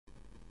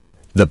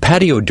The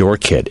patio door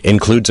kit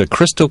includes a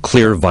crystal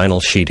clear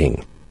vinyl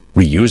sheeting,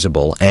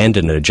 reusable and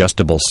an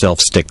adjustable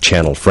self-stick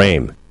channel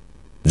frame.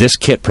 This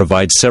kit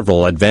provides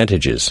several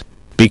advantages.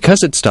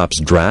 Because it stops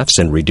drafts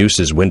and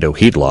reduces window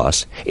heat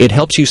loss, it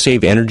helps you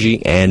save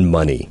energy and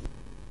money.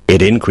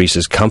 It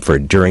increases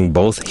comfort during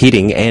both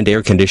heating and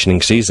air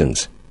conditioning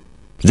seasons.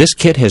 This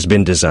kit has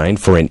been designed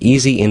for an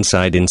easy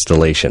inside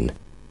installation.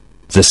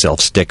 The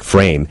self-stick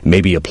frame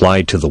may be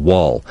applied to the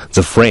wall,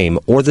 the frame,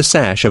 or the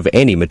sash of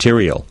any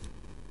material.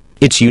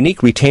 Its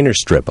unique retainer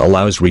strip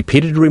allows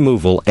repeated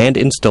removal and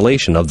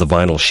installation of the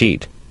vinyl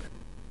sheet.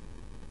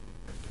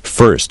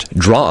 First,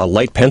 draw a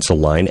light pencil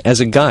line as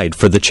a guide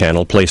for the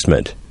channel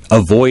placement.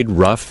 Avoid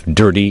rough,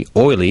 dirty,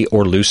 oily,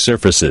 or loose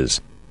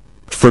surfaces.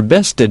 For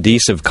best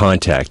adhesive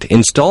contact,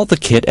 install the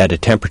kit at a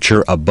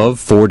temperature above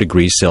 4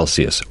 degrees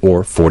Celsius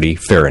or 40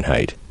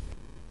 Fahrenheit.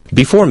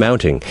 Before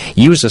mounting,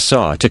 use a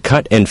saw to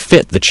cut and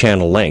fit the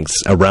channel lengths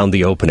around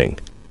the opening.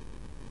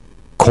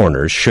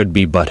 Corners should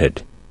be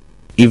butted.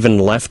 Even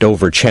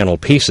leftover channel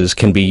pieces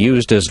can be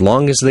used as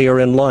long as they are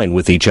in line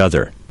with each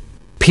other.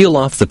 Peel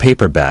off the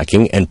paper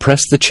backing and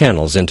press the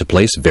channels into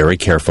place very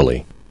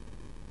carefully.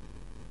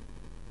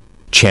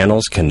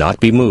 Channels cannot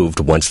be moved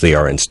once they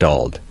are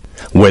installed.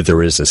 Where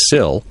there is a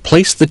sill,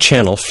 place the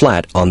channel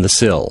flat on the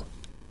sill.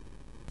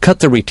 Cut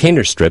the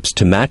retainer strips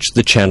to match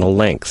the channel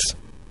lengths.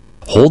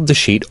 Hold the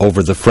sheet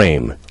over the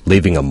frame,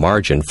 leaving a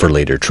margin for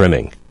later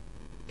trimming.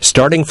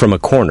 Starting from a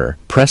corner,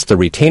 press the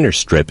retainer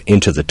strip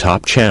into the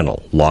top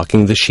channel,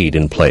 locking the sheet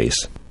in place.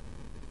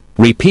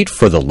 Repeat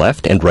for the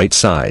left and right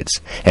sides,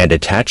 and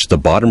attach the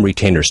bottom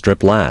retainer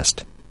strip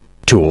last.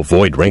 To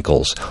avoid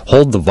wrinkles,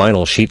 hold the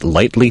vinyl sheet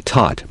lightly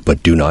taut,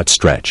 but do not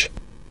stretch.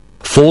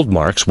 Fold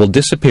marks will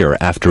disappear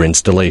after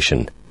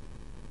installation.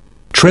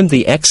 Trim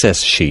the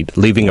excess sheet,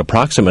 leaving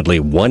approximately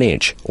 1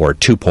 inch or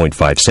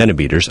 2.5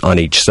 centimeters on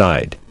each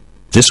side.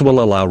 This will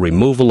allow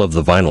removal of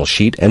the vinyl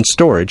sheet and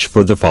storage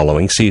for the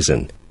following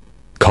season.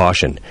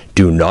 Caution: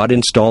 do not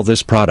install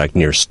this product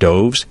near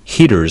stoves,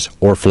 heaters,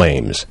 or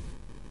flames.